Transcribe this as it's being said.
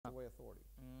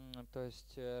То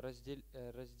есть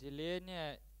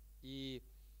разделение и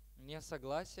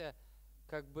несогласие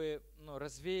как бы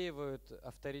развеивают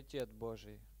авторитет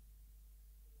Божий.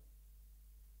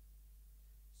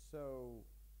 So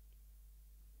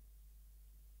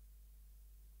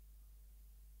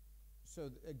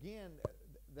again,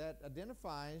 that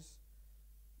identifies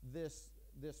this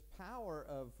power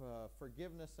of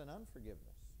forgiveness and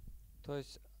unforgiveness. То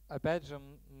есть, опять же,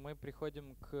 мы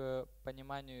приходим к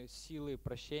пониманию силы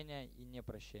прощения и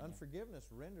непрощения.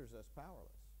 Unforgiveness renders us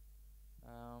powerless.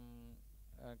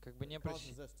 Как бы It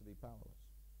causes us to be powerless.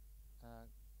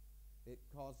 It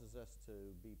causes us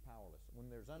to be powerless. When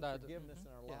there's unforgiveness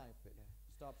in our life, it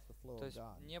stops the flow То of есть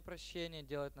God. непрощение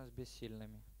делает нас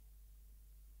бессильными.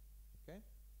 Okay?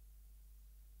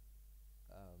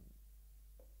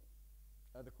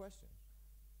 Other questions?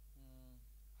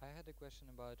 I had a question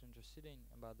about interceding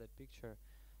about that picture.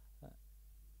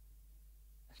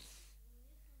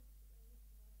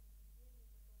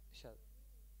 Сейчас.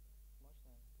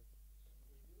 Можно?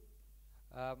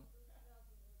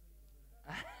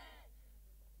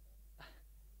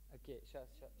 Окей, сейчас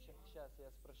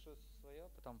я спрошу свое,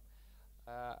 потом.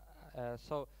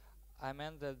 So I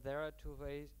meant that there are two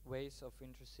ways of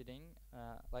interceding.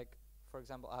 Like, for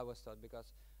example, I was taught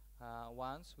because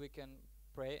once we can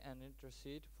pray and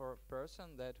intercede for a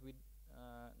person that we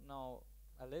know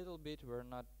a little bit, we're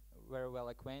not very well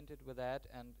acquainted with that,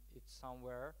 and it's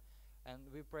somewhere, and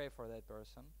we pray for that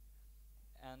person.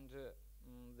 And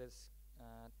this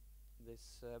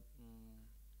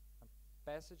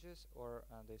passages or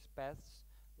these paths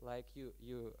like you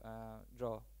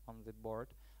draw on the board,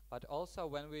 but also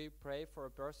when we pray for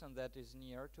a person that is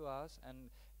near to us, and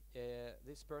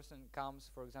this person comes,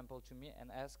 for example, to me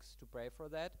and asks to pray for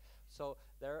that, so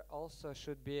there also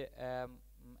should be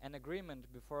an agreement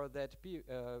before that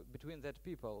between that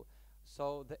people.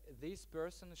 So this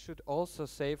person should also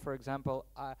say, for example,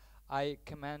 I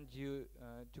command you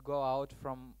to go out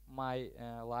from my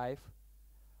life,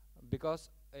 because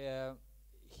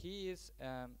he is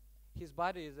his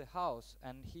body is a house,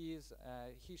 and he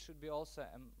should be also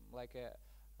like a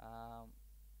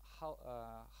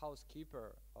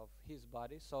housekeeper of his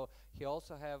body. So he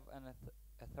also have an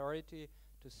authority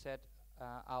to set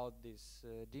out these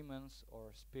demons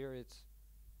or spirits.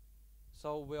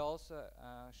 So we also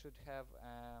should have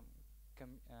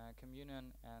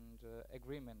communion and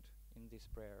agreement in this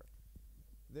prayer.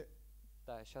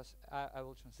 Сейчас I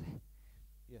will translate.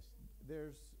 Yes,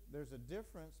 there's a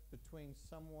difference between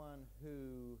someone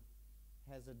who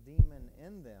has a demon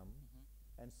in them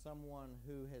and someone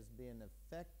who has been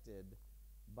affected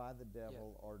by the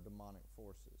devil or demonic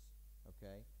forces.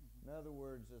 Okay? In other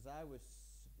words, as I was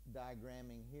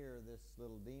diagramming here, this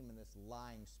little demon, this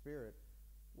lying spirit,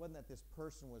 wasn't that this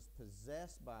person was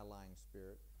possessed by a lying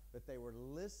spirit, but they were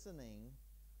listening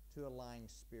to a lying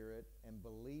spirit and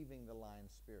believing the lying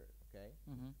spirit. Okay?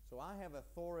 So I have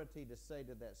authority to say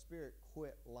to that spirit,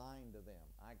 quit lying to them.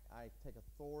 I take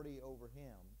authority over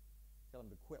him, tell him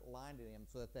to quit lying to them,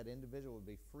 so that that individual would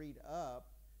be freed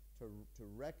up to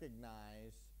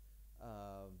recognize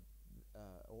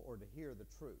or to hear the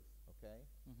truth. Okay?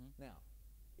 Now,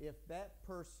 if that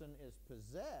person is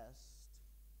possessed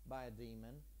by a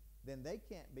demon, then they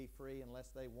can't be free unless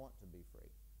they want to be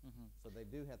free. So they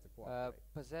do have to cooperate.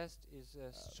 Possessed is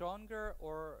stronger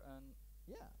or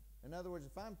yeah. In other words,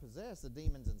 if I'm possessed, the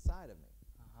demon's inside of me.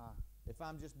 If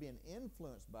I'm just being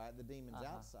influenced by it, the demon's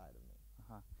outside of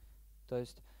me. То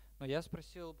есть, я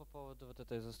спросил по поводу вот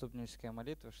этой заступнической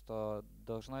молитвы, что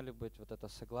должно ли быть вот это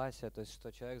согласие, то есть,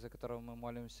 что человек, за которого мы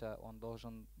молимся, он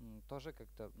должен тоже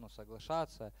как-то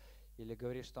соглашаться или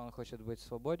говорить, что он хочет быть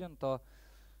свободен, то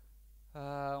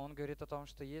он говорит о том,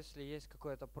 что если есть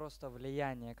какое-то просто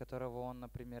влияние, которого он,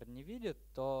 например, не видит,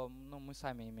 то мы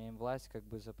сами имеем власть как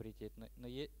бы запретить. Но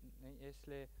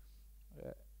если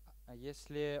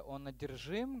он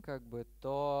одержим, как бы,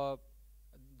 то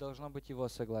должно быть его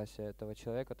согласие этого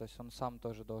человека, то есть он сам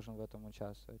тоже должен в этом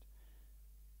участвовать.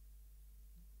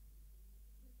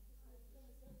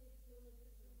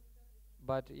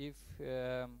 But if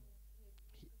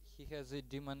he has a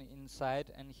demon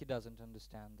inside and he doesn't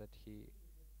understand that he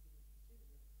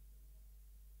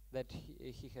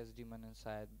has demon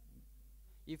inside,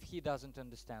 if he doesn't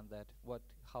understand that,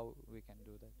 how we can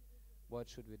do that? What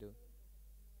should we do?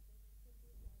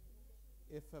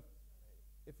 If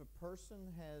a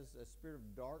person has a spirit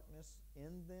of darkness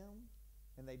in them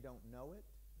and they don't know it,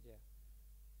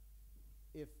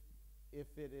 if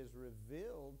it is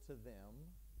revealed to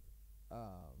them,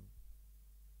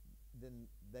 then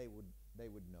they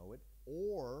would know it.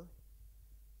 Or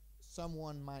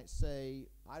someone might say,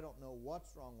 I don't know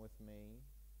what's wrong with me,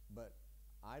 but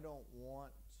I don't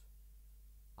want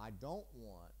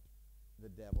the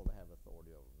devil to have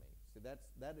authority over me. See,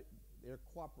 they're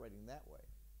cooperating that way.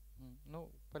 Ну,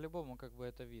 по-любому, как бы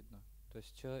это видно. То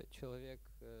есть человек,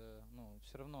 ну,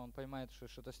 все равно он понимает, что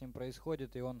что-то с ним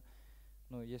происходит, и он,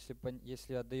 ну,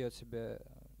 если отдает себе,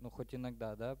 ну, хоть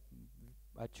иногда, да,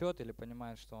 отчет или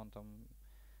понимает, что он там,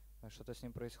 что-то с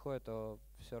ним происходит, то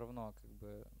все равно, как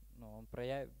бы, ну, он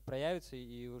проявится,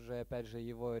 и уже, опять же,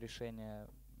 его решение,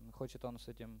 хочет он с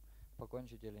этим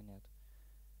покончить или нет.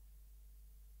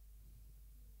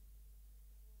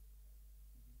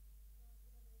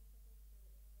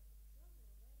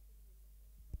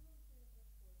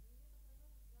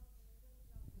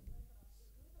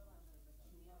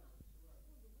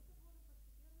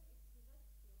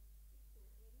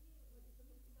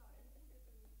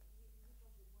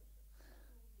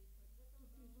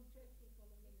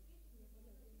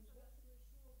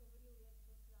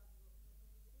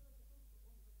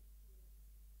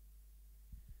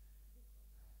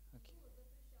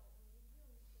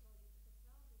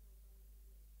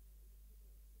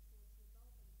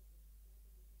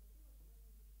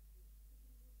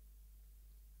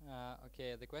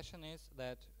 Okay, the question is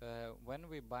that when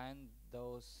we bind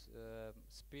those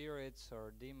spirits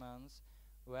or demons,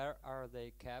 where are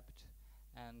they kept?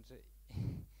 And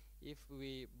if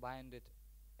we bind it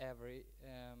every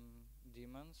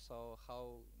demon, so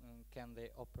how can they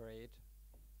operate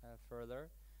further?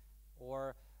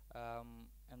 Or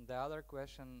and the other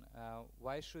question,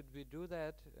 why should we do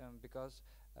that? Because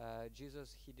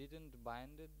Jesus, he didn't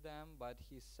bind them, but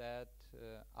he set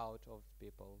out of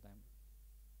people them.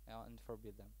 And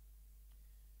forbid them.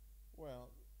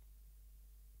 Well,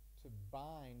 to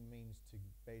bind means to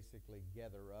basically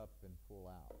gather up and pull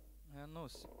out. Ну,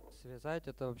 связать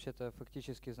это вообще-то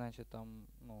фактически значит там,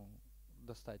 ну,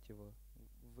 достать его,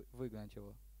 выгнать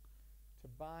его. To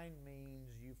bind means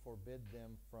you forbid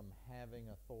them from having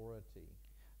authority.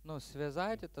 Ну,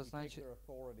 связать это значит,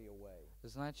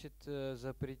 значит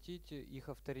запретить их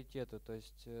авторитету, то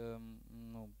есть,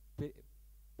 ну,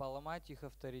 поломать их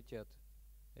авторитет.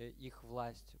 Их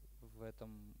власть в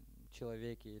этом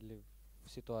человеке или в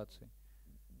ситуации.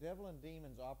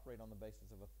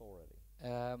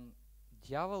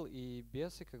 Дьявол и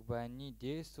бесы, как бы, они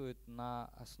действуют на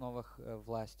основах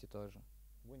власти тоже.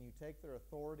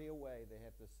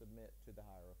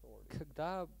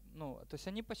 Когда, ну, то есть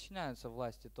они подчиняются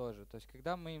власти тоже. То есть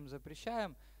когда мы им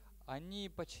запрещаем, они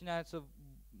подчиняются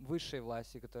высшей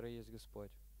власти, которая есть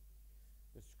Господь.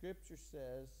 The scripture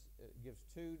says, it gives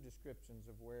two descriptions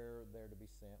of where they're to be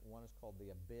sent. One is called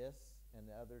the abyss, and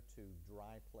the other two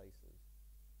dry places.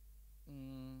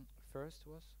 First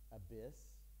was? Abyss.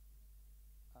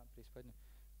 Преисподняя.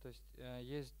 То есть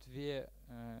есть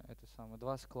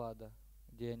два склада,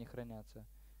 где они хранятся.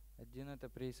 Один это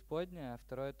преисподняя, а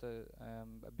второй это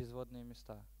безводные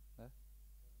места, да?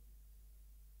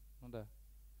 Ну да.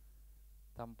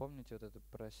 Там, помните, вот это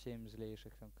про 7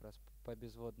 злейших, там как раз по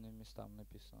безводным местам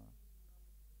написано.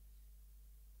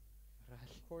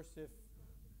 Of course,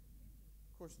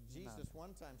 Jesus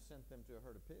one time sent them to a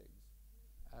herd of pigs.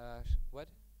 What?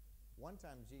 One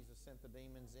time Jesus sent the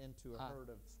demons into a herd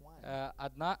of swine.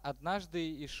 Однажды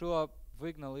Иешуа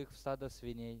выгнал их в стадо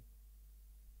свиней.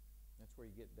 That's where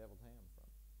you get deviled ham from.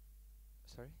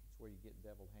 Sorry? That's where you get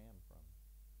deviled ham from.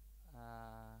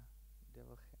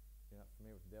 Devil ham. You're not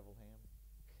familiar with deviled ham?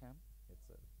 Ham?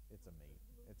 It's a meat.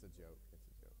 It's a joke. It's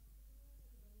a joke.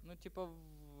 Ну, типа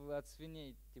от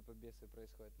свиней, типа бесы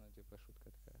происходят, ну, типа шутка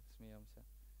такая, смеемся.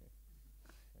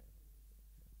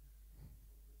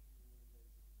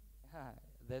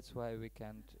 That's why we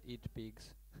can't eat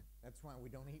pigs. That's why we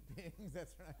don't eat pigs.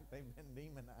 That's right. They've been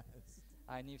demonized.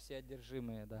 Они все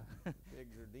одержимые, да.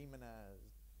 Pigs are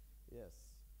demonized. Yes.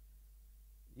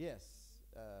 Yes.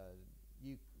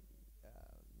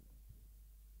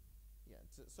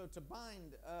 So to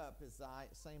bind up is the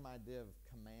same idea of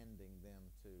commanding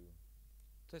them to.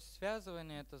 То есть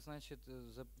связывание это значит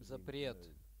запрет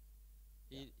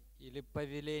или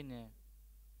повеление.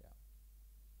 Yeah.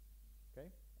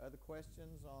 Okay. Other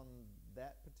questions on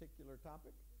that particular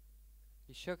topic?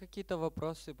 Еще какие-то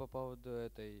вопросы по поводу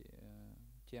этой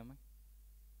темы?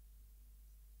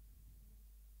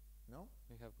 No?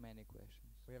 We have many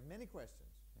questions. We have many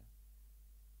questions.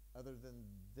 Yeah. Other than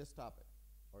this topic?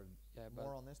 Or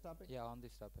more on this topic? Yeah, on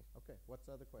this topic. Okay, what's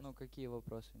the other question? Ну, какие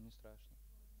вопросы? Не страшно.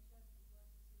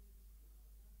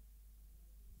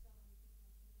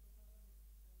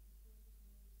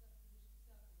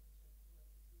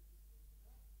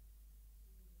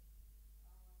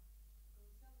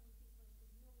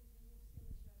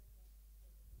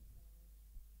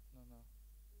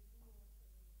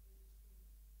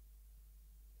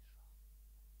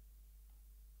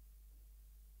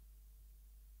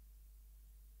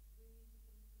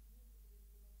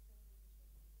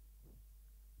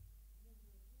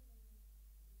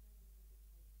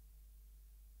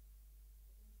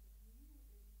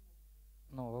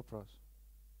 Ну, вопрос.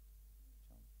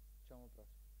 В чем вопрос?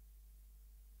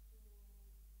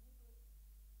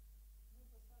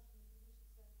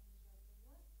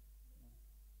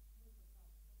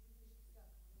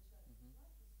 Мгм.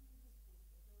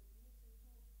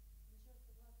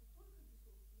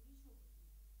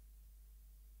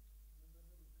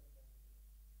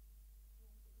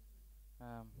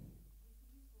 Um,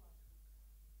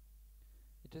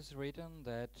 it is written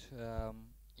that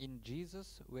in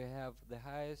Jesus we have the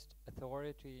highest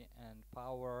authority and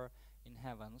power in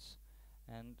heavens.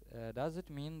 And does it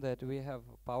mean that we have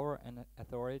power and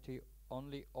authority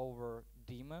only over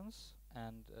demons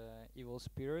and evil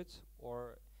spirits,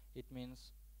 or it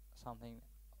means something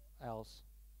else?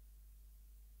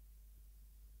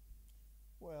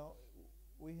 Well,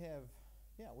 we have,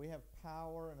 we have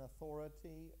power and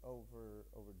authority over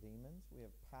demons. We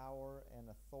have power and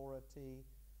authority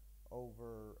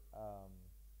over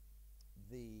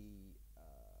the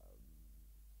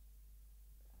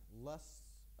lusts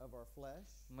of our flesh.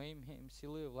 Мы имеем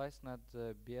силу и власть над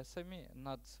бесами,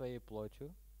 над своей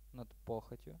плотью, над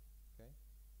похотью. Okay.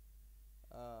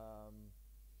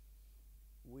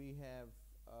 We have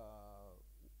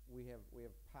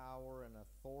power and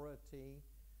authority.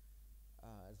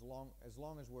 As long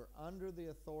as we're under the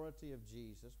authority of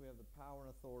Jesus, we have the power and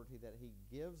authority that He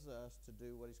gives us to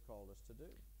do what He's called us to do.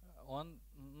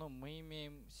 Мы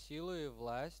имеем силу и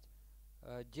власть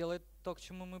делать то, к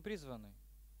чему мы призваны.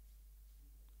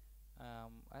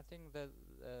 I think that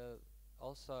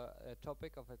also a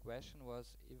topic of a question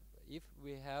was if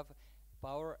we have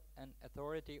power and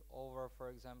authority over, for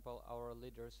example, our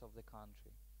leaders of the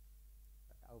country.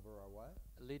 Over our what?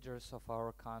 Leaders of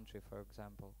our country, for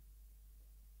example.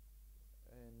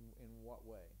 In what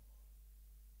way?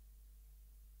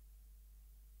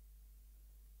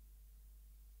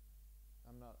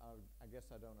 I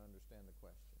guess I don't understand the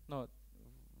question. Ну,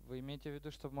 вы имеете в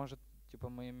виду, что может, типа,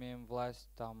 мы имеем власть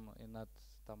там и над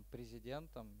там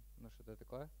президентом, ну что-то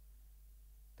такое?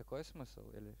 Такой смысл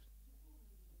или?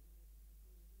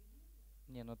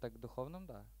 Не, ну так духовным,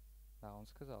 да. Да, он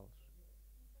сказал.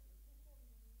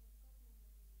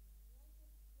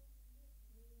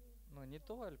 Ну, не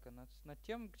только, над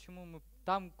тем, к чему мы,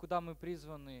 там, куда мы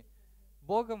призваны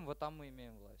Богом, вот там мы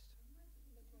имеем власть.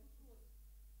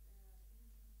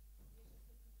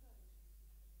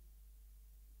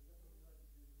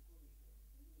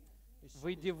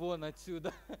 Выйди вон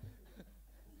отсюда.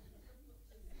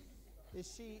 Is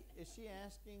she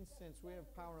asking, since we have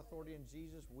power and authority in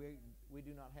Jesus, we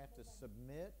do not have to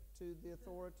submit to the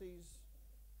authorities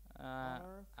on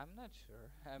earth? I'm not sure.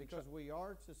 Because we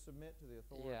are to submit to the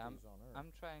authorities on earth.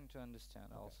 I'm trying to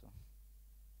understand also.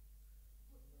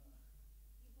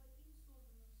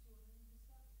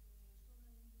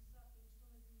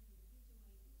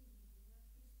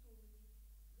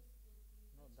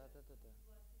 Ну, да.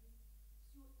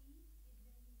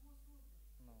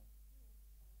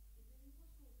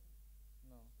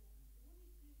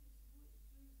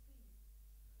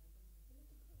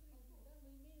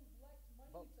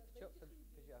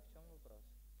 Подожди, а в чем вопрос?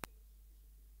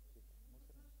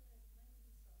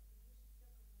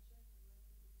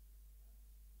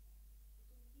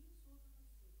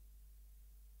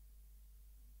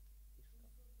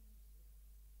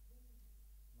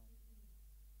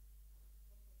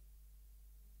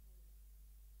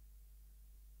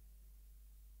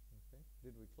 Okay.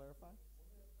 Did we clarify?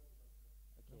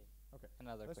 Okay. Okay.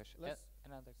 Another Let's- question. let's-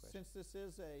 Another question. Since this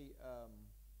is a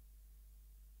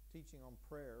teaching on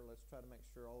prayer, let's try to make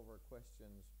sure all of our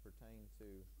questions pertain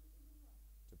to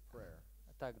prayer.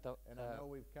 Так, да, And I know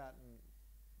we've gotten,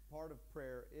 part of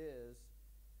prayer is,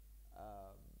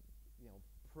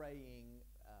 praying,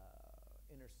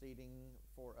 interceding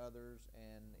for others,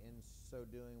 and in so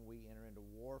doing we enter into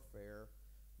warfare,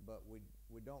 but we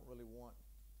don't really want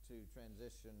to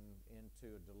transition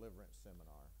into a deliverance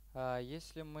seminar.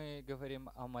 Если мы говорим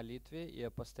о молитве и о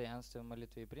постоянстве в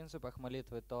молитве и принципах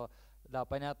молитвы, то да,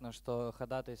 понятно, что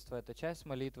ходатайство это часть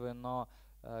молитвы, но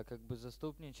как бы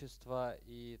заступничество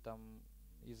и там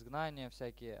изгнание,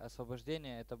 всякие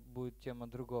освобождения, это будет тема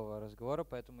другого разговора,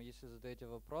 поэтому если задаете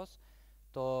вопрос,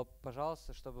 то,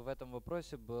 пожалуйста, чтобы в этом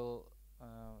вопросе был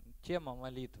тема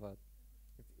молитва.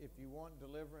 If you want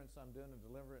deliverance, I'm doing a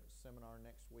deliverance seminar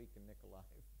next week in Nikolaev.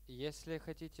 Если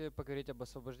хотите поговорить об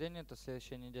освобождении, то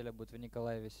следующая неделя будет в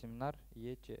Николаеве семинар.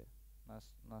 Едьте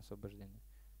на освобождение.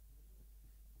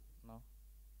 No?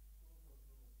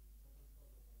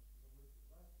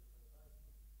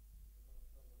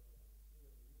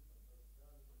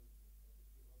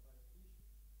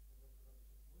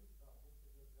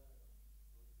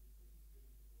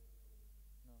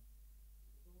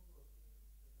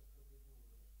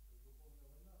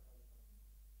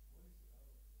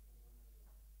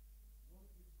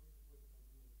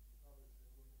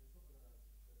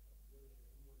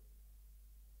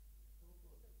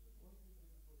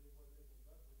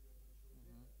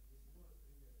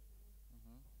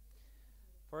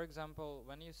 for example,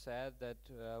 when you said that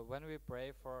when we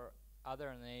pray for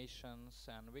other nations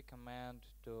and we command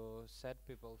to set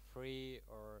people free,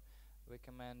 or we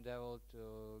command devil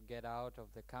to get out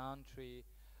of the country,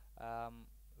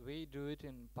 we do it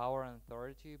in power and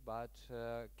authority, but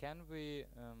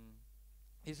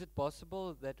is it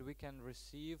possible that we can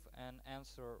receive an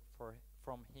answer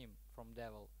from him, from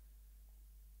devil?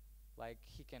 Like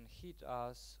he can hit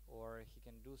us or he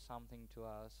can do something to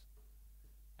us.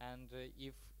 And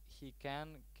if he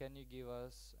can you give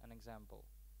us an example?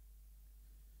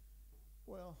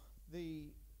 Well,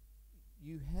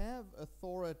 you have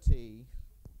authority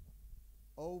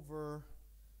over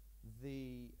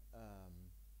the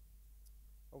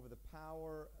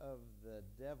power of the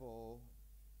devil.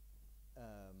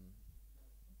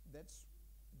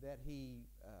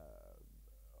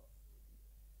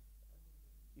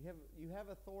 You have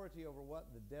authority over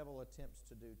what the devil attempts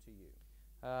to do to you.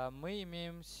 Мы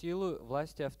имеем силу,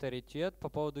 власть и авторитет по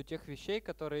поводу тех вещей,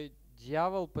 которые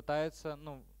дьявол пытается,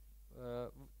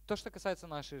 то, что касается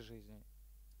нашей жизни.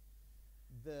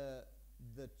 The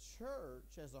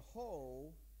church as a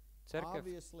whole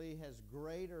obviously has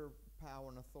greater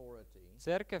power and authority.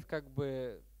 Церковь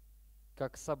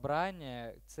как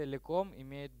собрание целиком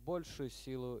имеет большую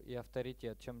силу и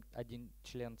авторитет, чем один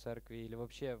член церкви или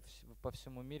вообще по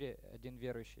всему мире один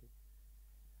верующий.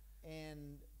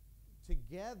 And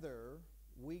together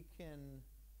we can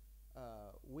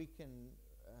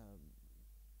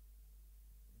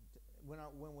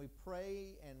when we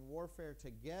pray and warfare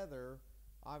together,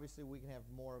 obviously we can have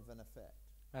more of an effect.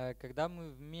 Когда мы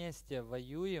вместе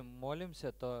воюем,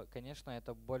 молимся, то, конечно,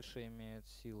 это больше имеет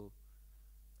силу.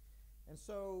 And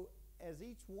so, as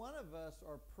each one of us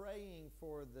are praying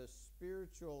for the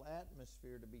spiritual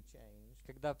atmosphere to be changed,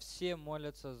 когда все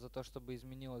молятся за то, чтобы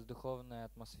изменилась духовная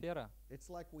атмосфера, it's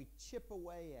like we chip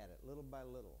away at it little by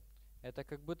little. Это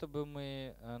как будто бы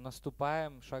мы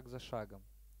наступаем шаг за шагом.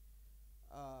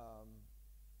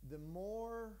 The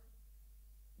more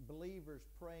believers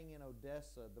praying in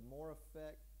Odessa, the more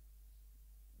effect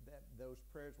that those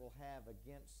prayers will have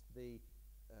against the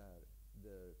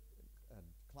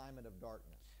climate of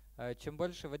darkness. Чем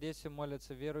больше в Одессе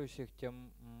молятся верующих,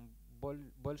 тем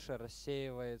больше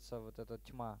рассеивается вот эта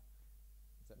тьма.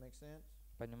 Does that make sense?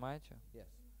 Понимаете? Yes.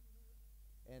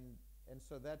 And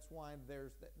so that's why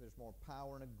there's more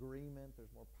power and agreement,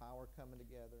 there's more power coming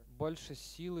together. Больше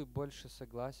силы, больше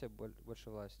согласия, больше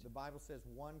власти. The Bible says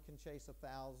one can chase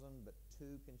 1,000, but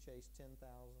two can chase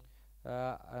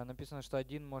 10,000. Написано, что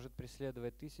один может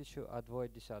преследовать 1000, а двое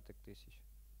десяток тысяч.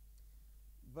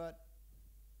 But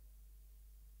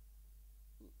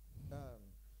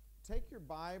take your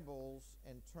Bibles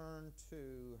and turn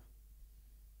to,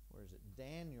 where is it,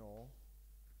 Daniel.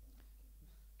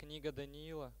 Книга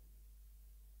Даниила.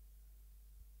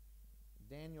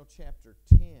 Daniel chapter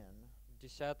 10.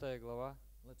 10 глава.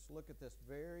 Let's look at this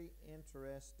very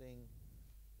interesting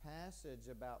passage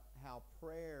about how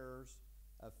prayers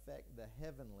affect the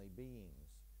heavenly beings.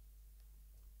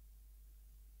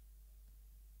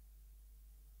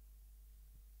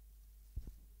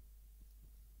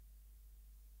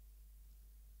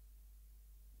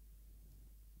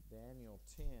 Daniel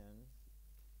 10,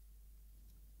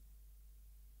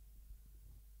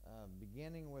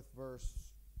 beginning with verse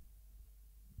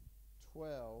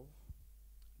 12.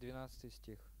 12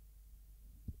 стих.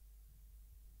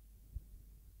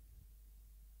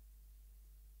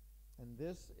 And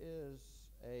this is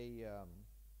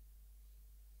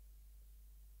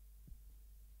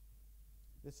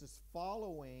this is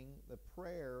following the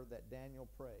prayer that Daniel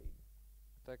prayed.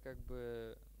 Это как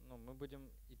бы, мы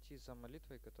будем идти за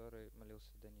молитвой, которой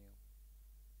молился Даниил.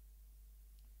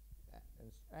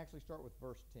 And actually start with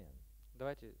verse 10.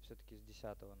 Давайте все-таки с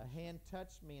 10-го. A hand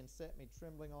touched me and set me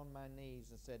trembling on my knees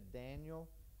and said, Daniel,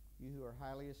 you who are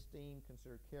highly esteemed,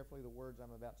 consider carefully the words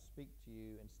I'm about to speak to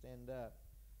you and stand up,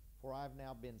 for I've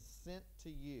now been sent to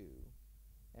you.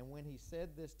 And when he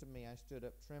said this to me, I stood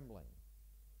up trembling.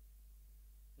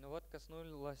 Ну вот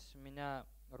коснулась меня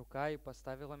рука и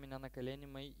поставила меня на колени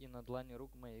мои и на длани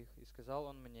рук моих, и сказал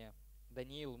он мне: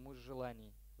 Даниил, муж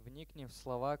желаний, вникни в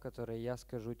слова, которые я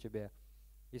скажу тебе,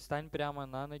 и стань прямо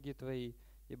на ноги твои,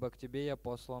 ибо к тебе я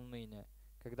послан ныне.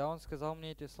 Когда он сказал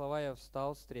мне эти слова, я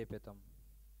встал с трепетом.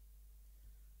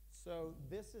 So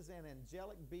this is an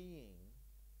angelic being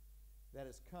that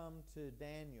has come to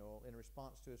Daniel in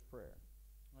response to his prayer.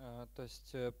 То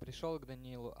есть пришел к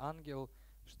Даниилу ангел,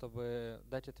 чтобы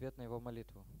дать ответ на его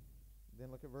молитву. Then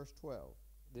look at verse 12.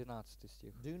 12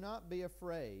 стих. Do not be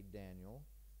afraid, Daniel,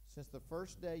 since the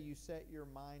first day you set your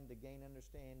mind to gain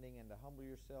understanding and to humble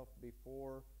yourself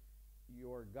before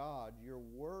your God, your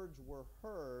words were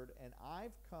heard, and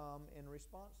I've come in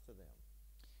response to them.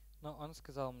 Но он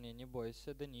сказал мне: не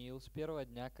бойся, Даниил, с первого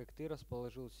дня, как ты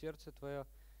расположил сердце твое,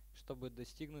 чтобы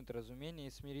достигнуть разумения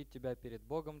и смирить тебя перед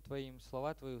Богом твоим,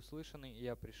 слова твои услышаны, и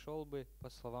я пришел бы по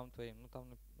словам твоим. Ну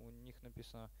там у них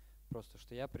написано просто,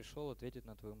 что я пришел ответить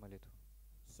на твою молитву.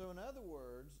 So in other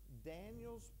words,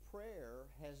 Daniel's prayer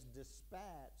has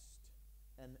dispatched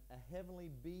a heavenly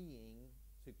being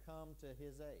to come to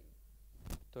his aid.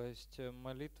 То есть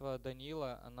молитва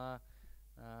Даниила, она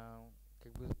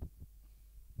как бы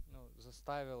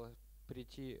заставила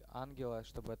прийти ангела,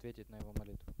 чтобы ответить на его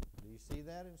молитву. Do you see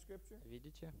that in Scripture?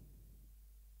 Видите?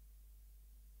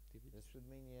 Ты This видишь? should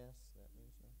mean yes. That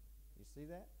means no. You see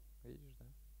that? Видишь, да?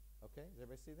 Okay. Does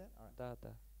everybody see that? All right. Да,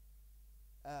 да.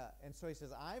 And so he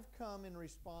says, I've come in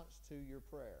response to your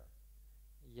prayer.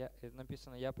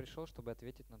 Написано: я пришел, чтобы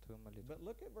ответить на твою молитву. But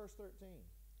look at verse 13.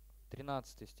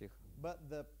 13 стих. But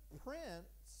the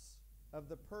prince of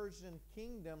the Persian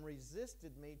kingdom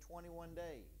resisted me 21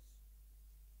 days.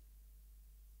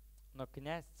 Но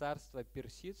князь царства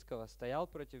персидского стоял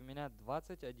против меня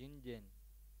 21 день.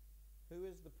 Who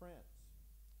is the prince?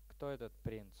 Кто этот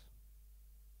принц?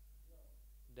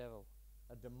 Devil.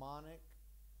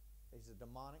 He's a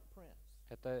demonic prince.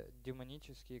 Это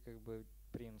демонический как бы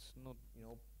принц. Ну, You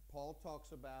know, Paul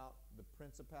talks about the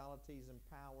principalities and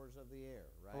powers of the air,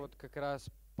 right? вот как раз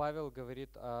Павел говорит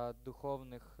о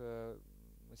духовных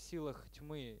силах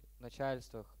тьмы,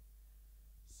 начальствах.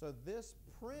 So this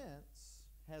prince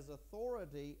has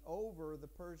authority over the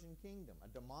Persian kingdom. A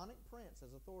demonic prince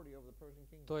has authority over the Persian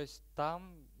kingdom. То есть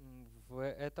там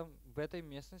в этой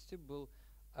местности был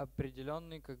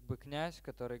определенный как бы князь,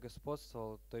 который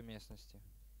господствовал в той местности.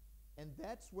 And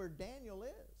that's where Daniel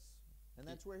is. And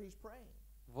that's where he's praying.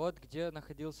 Вот где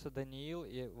находился Даниил,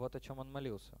 и вот о чем он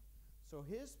молился. So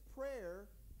his prayer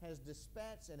has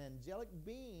dispatched an angelic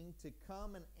being to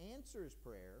come and answer his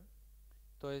prayer.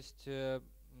 То есть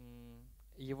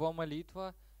его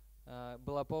молитва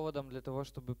была поводом для того,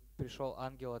 чтобы пришел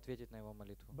ангел ответить на его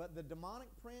молитву. But the demonic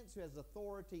prince who has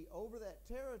authority over that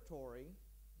territory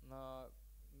Но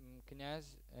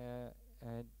князь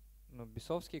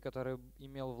бесовский, который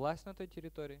имел власть на той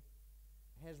территории,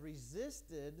 has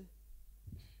resisted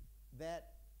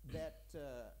that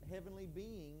heavenly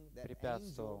being, that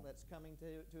angel that's coming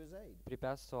to his aid.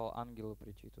 препятствовал ангелу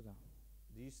прийти туда.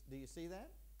 Do you see that?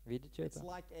 Видите It's это?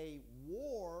 like a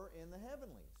war in the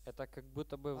heavenlies, Это как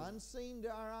будто бы unseen to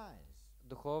our eyes.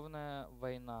 духовная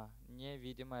война,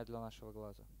 невидимая для нашего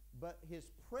глаза. But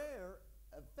his prayer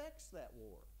affects that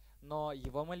war. Но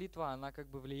его молитва, она как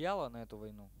бы влияла на эту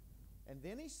войну. And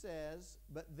then he says,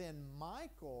 but then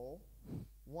Michael,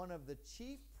 one of the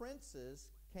chief princes,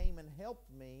 came and helped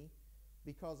me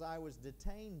because I was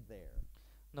detained there.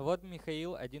 Но вот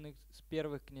Михаил, один из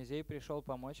первых князей, пришел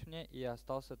помочь мне, и я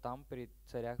остался там при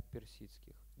царях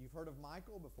персидских. You've heard of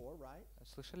Michael before, right?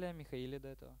 Слышали о Михаиле до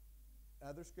этого?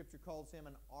 Other scripture calls him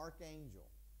an archangel.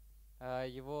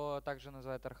 Его также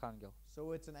называют архангел.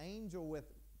 So it's an angel with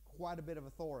quite a bit of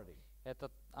authority.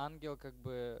 Этот ангел как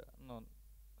бы,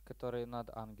 который над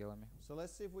ангелами. So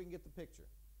let's see if we can get the picture.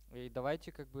 И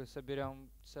давайте как бы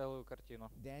соберем целую картину.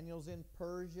 Daniel's in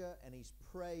Persia and he's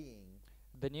praying.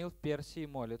 Даниил в Персии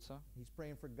молится. He's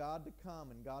praying for God to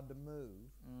come and God to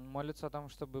move. Молится о том,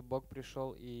 чтобы Бог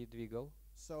пришел и двигал.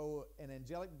 So an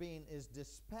angelic being is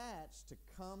dispatched to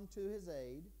come to his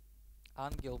aid.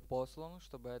 Ангел послан,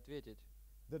 чтобы ответить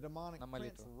The demonic на prince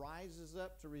молитву. rises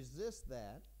up to resist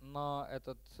that. Но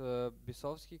этот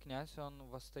бесовский князь, он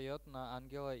восстает на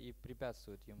ангела и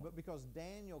препятствует ему. But because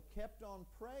Daniel kept on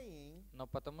praying, Но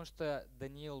потому что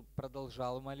Даниил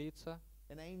продолжал молиться,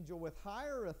 an angel with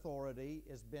higher authority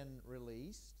has been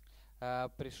released.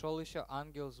 пришел еще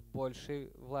ангел с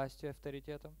большей властью и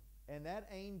авторитетом. And that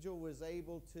angel was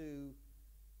able to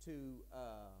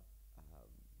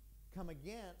come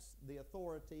against the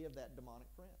authority of that demonic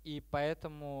prince. И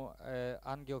поэтому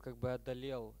ангел как бы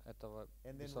одолел этого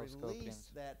And then бесовского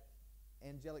released принца. that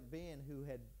angelic being who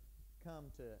had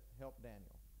come to help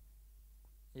Daniel.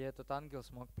 И этот ангел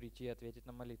смог прийти и ответить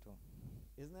на молитву.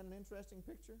 Isn't that an interesting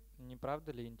picture? Не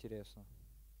правда ли интересно?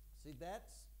 See,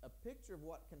 that's a picture of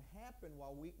what can happen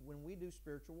when we do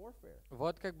spiritual warfare.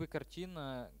 Вот как бы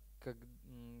картина,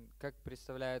 как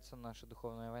представляется наша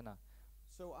духовная война.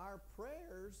 So our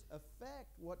prayers affect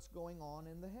what's going on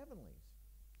in the heavenlies.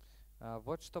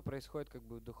 Вот что происходит как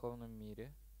бы в духовном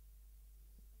мире.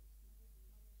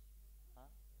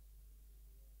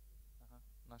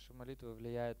 Наши молитвы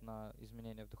влияют на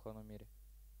изменения в духовном мире.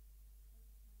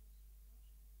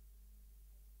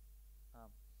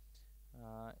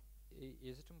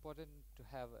 Is it important to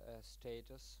have a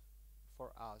status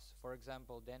for us? For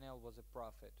example, Daniel was a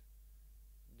prophet.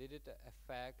 Did it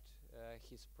affect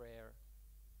his prayer?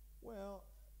 Well,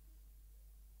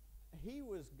 he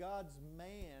was God's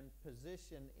man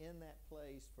positioned in that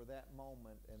place for that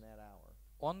moment and that hour.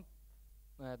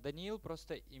 Даниил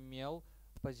просто имел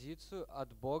позицию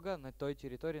от Бога на той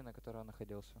территории, на которой он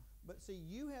находился. But see,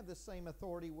 you have the same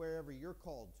authority wherever you're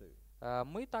called to.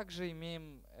 Мы также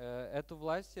имеем эту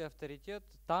власть и авторитет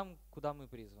там, куда мы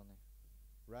призваны.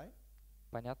 Right?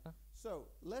 Понятно? So,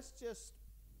 let's just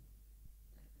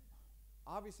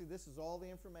obviously this is all the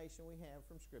information we have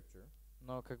from scripture.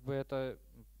 Но как бы это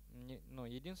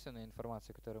единственная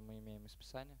информация, которую мы имеем из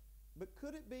Писания. But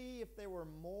could it be if there were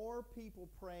more people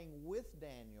praying with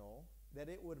Daniel that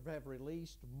it would have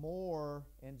released more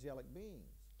angelic beings?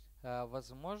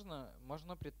 Возможно,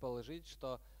 можно предположить,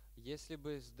 что если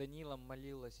бы с Даниилом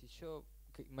молились еще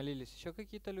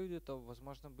какие-то люди, то,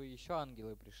 возможно, бы еще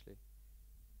ангелы пришли.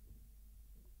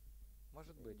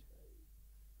 Может быть.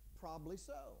 Probably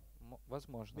so.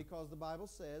 Возможно. Because the Bible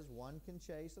says one can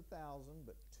chase 1,000,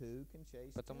 but two can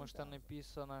chase 10,000. Потому что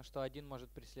написано, что один может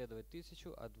преследовать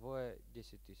 1000, а двое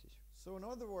 10 000. So in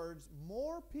other words,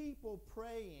 more people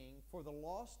praying for the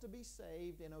lost to be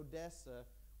saved in Odessa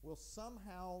will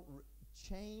somehow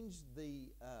change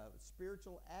the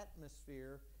spiritual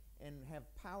atmosphere and have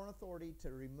power and authority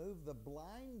to remove the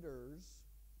blinders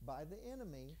by the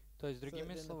enemy. То есть, So that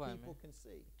другими then the словами, people can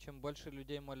see. чем больше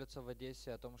людей молятся в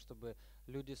Одессе о том, чтобы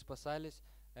люди спасались,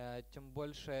 тем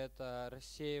больше это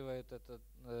рассеивает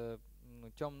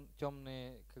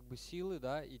темные как бы силы,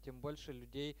 да, и тем больше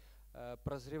людей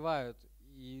прозревают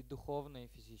и духовно, и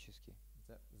физически.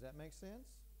 Does that make sense?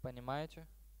 Понимаете?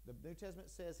 The New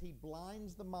Testament says he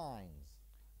blinds the minds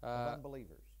of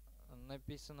unbelievers.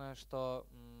 Написано, что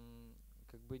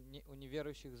как бы у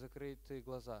неверующих закрыты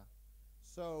глаза.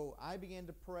 So I began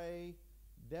to pray,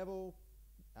 devil,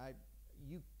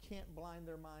 you can't blind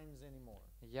their minds anymore.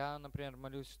 Я, например,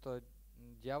 молюсь, что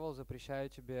дьявол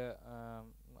запрещает тебе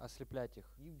ослеплять их.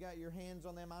 You've got your hands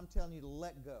on them. I'm telling you to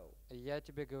let go. Я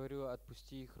тебе говорю,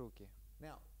 отпусти их руки.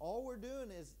 Now, all we're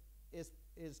doing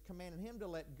is commanding him to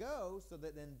let go, so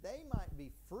that then they might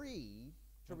be free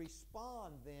to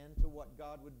respond then to what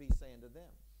God would be saying to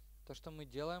them. То, что мы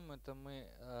делаем, это мы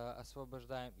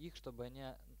освобождаем их, чтобы они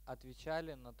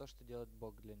отвечали на то, что делает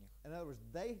Бог для них. In other words,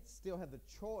 they still have the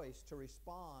choice to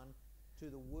respond to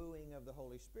the wooing of the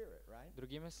Holy Spirit, right?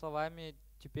 Другими словами,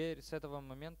 теперь с этого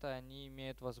момента они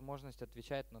имеют возможность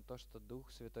отвечать на то, что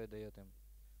Дух Святой дает им.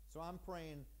 So I'm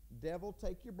praying, devil,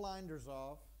 take your blinders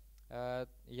off.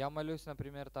 Я молюсь,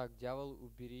 например, так: дьявол,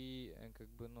 убери, как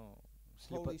бы,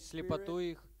 слепоту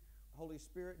Spirit. их. Holy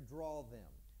Spirit, draw them.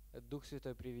 Дух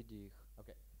Святой, приведи их.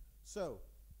 Okay. So,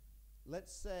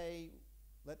 let's say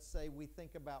we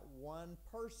think about one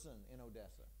person in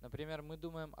Odessa. Например, мы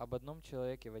думаем об одном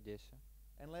человеке в Одессе.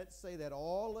 And let's say that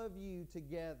all of you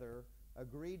together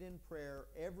agreed in prayer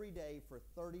every day for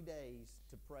 30 days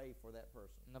to pray for that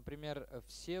person. Например,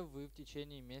 все вы в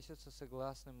течение месяца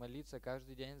согласны молиться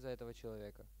каждый день за этого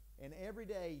человека. And every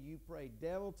day you pray,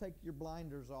 devil, take your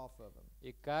blinders off of him.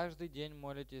 И каждый день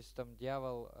молитесь, там,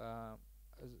 дьявол,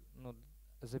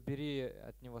 забери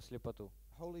от него слепоту.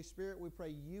 Holy Spirit, we pray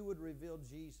you would reveal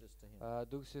Jesus to him.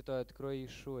 Дух Святой, открой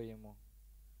Иешуа ему.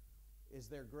 Is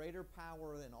there greater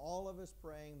power in all of us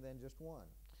praying than just one?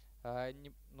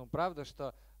 Правда,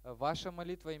 что ваша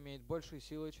молитва имеет большую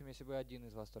силу, чем если бы один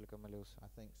из вас только молился. I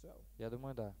think so. Я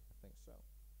думаю, да. I think so.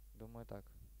 Думаю, так.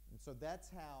 And so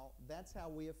that's how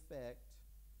we affect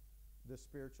the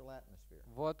spiritual atmosphere.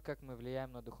 Вот как мы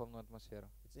влияем на духовную атмосферу.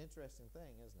 It's an interesting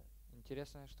thing, isn't it?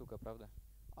 Интересная штука, правда?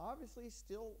 Obviously,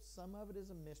 still some of it is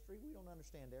a mystery. We don't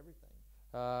understand everything.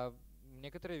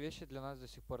 Некоторые вещи для нас до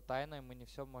сих пор тайна, и мы не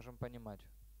все можем понимать.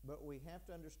 But we have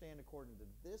to understand, according to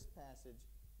this passage,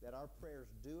 that our prayers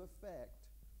do affect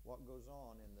what goes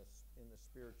on in the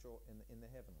spiritual, in the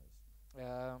heavenlies.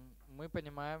 Мы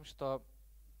понимаем, что,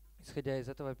 исходя из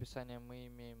этого Писания, мы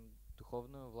имеем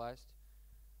духовную власть,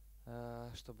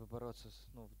 чтобы бороться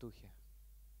в духе,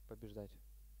 побеждать.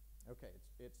 Okay,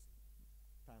 it's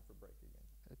time for break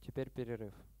again. Теперь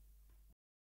перерыв.